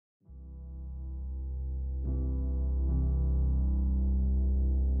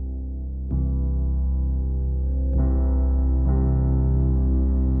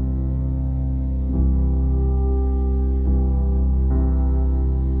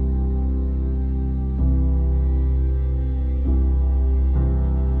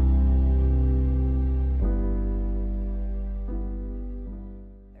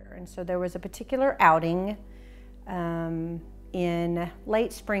So there was a particular outing in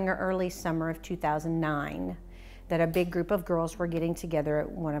late spring or early summer of 2009 that a big group of girls were getting together at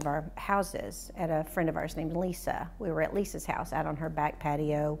one of our houses at a friend of ours named Lisa. We were at Lisa's house out on her back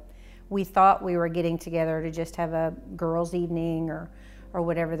patio. We thought we were getting together to just have a girls' evening or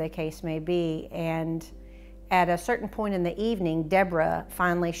whatever the case may be. And at a certain point in the evening, Deborah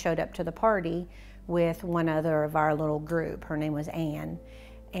finally showed up to the party with one other of our little group. Her name was Ann.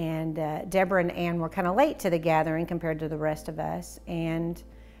 And Deborah and Ann were kind of late to the gathering compared to the rest of us. And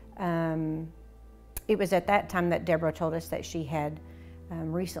it was at that time that Deborah told us that she had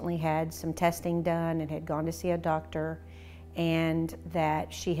recently had some testing done and had gone to see a doctor, and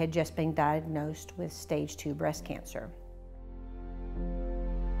that she had just been diagnosed with stage 2 breast cancer.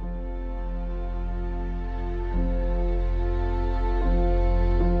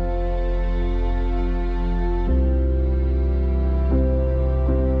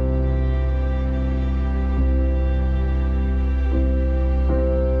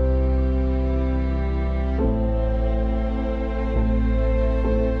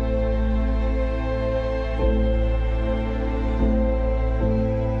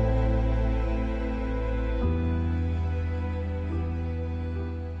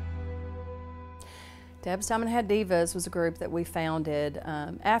 Deb's Diamondhead Divas was a group that we founded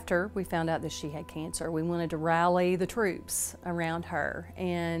after we found out that she had cancer. We wanted to rally the troops around her,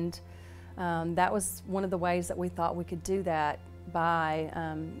 and that was one of the ways that we thought we could do that,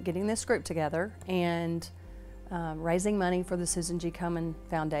 by getting this group together and raising money for the Susan G. Komen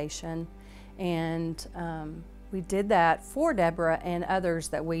Foundation. And we did that for Deborah and others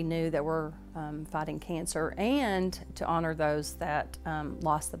that we knew that were fighting cancer, and to honor those that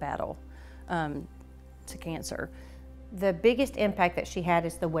lost the battle to cancer. The biggest impact that she had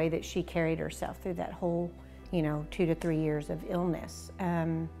is the way that she carried herself through that whole, 2 to 3 years of illness.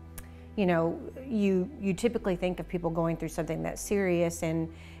 You typically think of people going through something that's serious and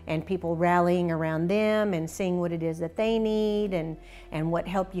people rallying around them and seeing what it is that they need and what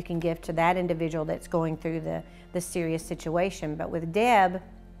help you can give to that individual that's going through the serious situation. But with Deb,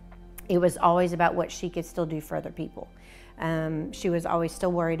 it was always about what she could still do for other people. She was always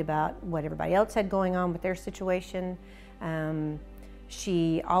still worried about what everybody else had going on with their situation.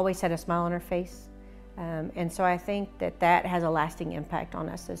 She always had a smile on her face. And so I think that has a lasting impact on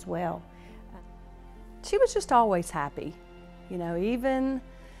us as well. She was just always happy. Even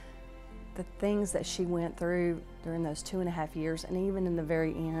the things that she went through during those 2.5 years, and even in the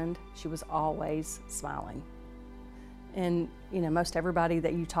very end, she was always smiling. And most everybody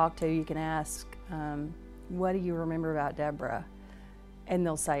that you talk to, you can ask, what do you remember about Deborah? And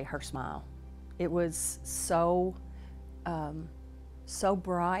they'll say her smile. It was so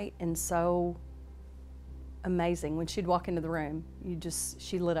bright and so amazing. When she'd walk into the room,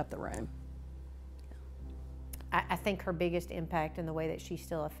 she lit up the room. I think her biggest impact in the way that she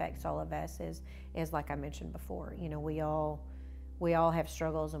still affects all of us is like I mentioned before. We all have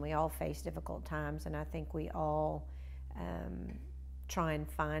struggles and we all face difficult times, and I think we all try and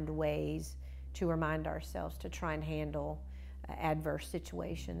find ways to remind ourselves to try and handle adverse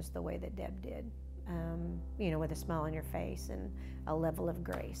situations the way that Deb did, with a smile on your face and a level of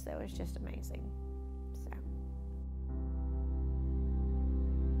grace that was just amazing.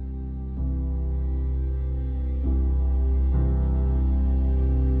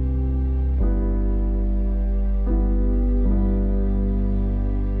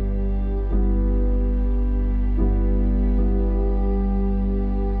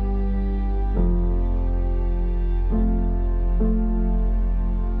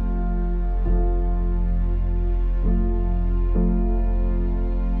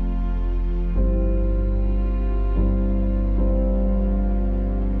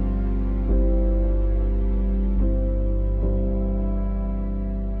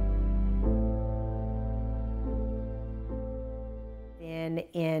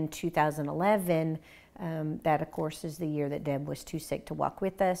 In 2011, that of course is the year that Deb was too sick to walk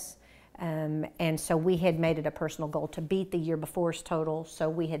with us. And so we had made it a personal goal to beat the year before's total. So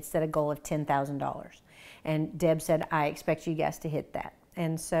we had set a goal of $10,000. And Deb said, I expect you guys to hit that.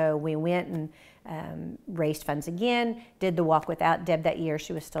 And so we went and raised funds again, did the walk without Deb that year.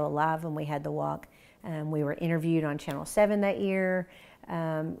 She was still alive when we had the walk. We were interviewed on Channel 7 that year.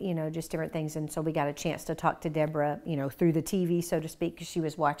 Just different things. And so we got a chance to talk to Deborah, through the TV, so to speak, because she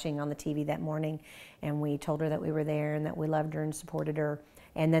was watching on the TV that morning. And we told her that we were there and that we loved her and supported her.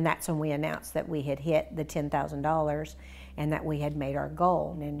 And then that's when we announced that we had hit the $10,000 and that we had made our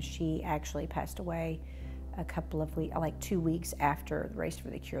goal. And she actually passed away a couple of weeks, like 2 weeks after the Race for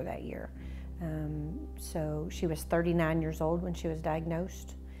the Cure that year. So she was 39 years old when she was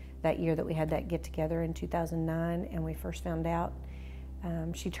diagnosed. that year that we had that get together in 2009, and we first found out.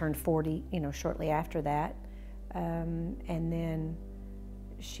 She turned 40, shortly after that, and then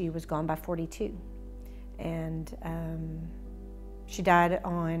she was gone by 42. And she died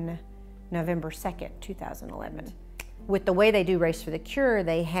on November 2nd, 2011. With the way they do Race for the Cure,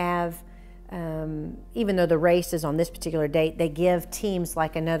 they have, even though the race is on this particular date, they give teams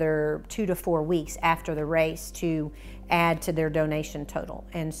like another 2 to 4 weeks after the race to add to their donation total.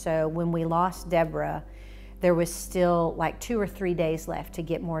 And so when we lost Deborah, there was still like 2 or 3 days left to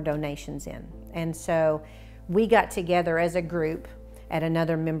get more donations in. And so we got together as a group at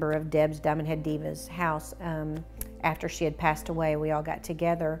another member of Deb's Diamondhead Divas house. After she had passed away, we all got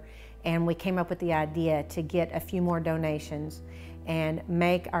together and we came up with the idea to get a few more donations and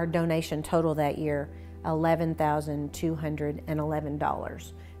make our donation total that year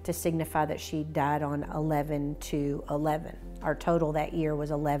 $11,211 to signify that she died on 11/2/11. Our total that year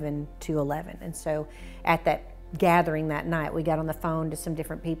was 11/2/11. And so at that gathering that night, we got on the phone to some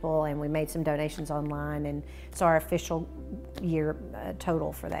different people and we made some donations online. And so our official year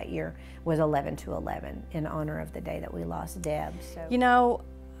total for that year was 11/2/11 in honor of the day that we lost Deb. So.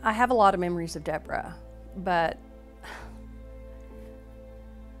 I have a lot of memories of Deborah, but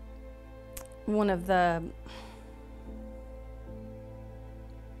one of the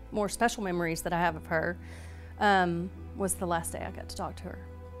more special memories that I have of her was the last day I got to talk to her.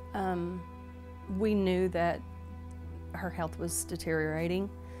 We knew that her health was deteriorating,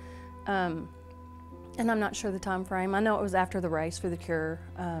 and I'm not sure the time frame. I know it was after the Race for the Cure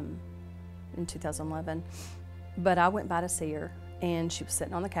in 2011, but I went by to see her, and she was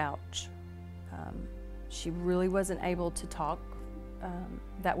sitting on the couch. She really wasn't able to talk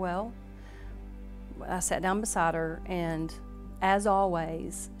that well. I sat down beside her, and as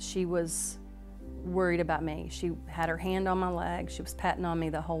always, she was worried about me. She had her hand on my leg. She was patting on me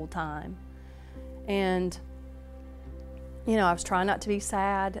the whole time. And, I was trying not to be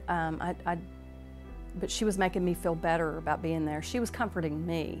sad, but she was making me feel better about being there. She was comforting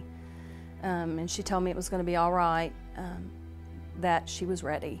me, and she told me it was going to be all right, that she was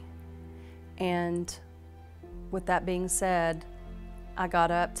ready. And with that being said, I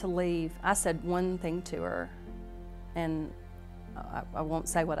got up to leave. I said one thing to her, and I won't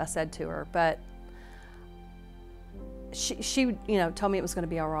say what I said to her, but she told me it was going to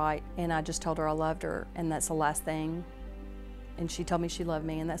be all right, and I just told her I loved her, and that's the last thing. And she told me she loved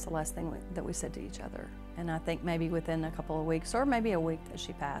me, and that's the last thing that we said to each other. And I think maybe within a couple of weeks, or maybe a week, that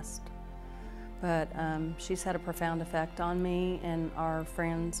she passed. But she's had a profound effect on me and our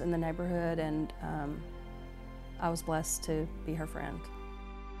friends in the neighborhood, and I was blessed to be her friend.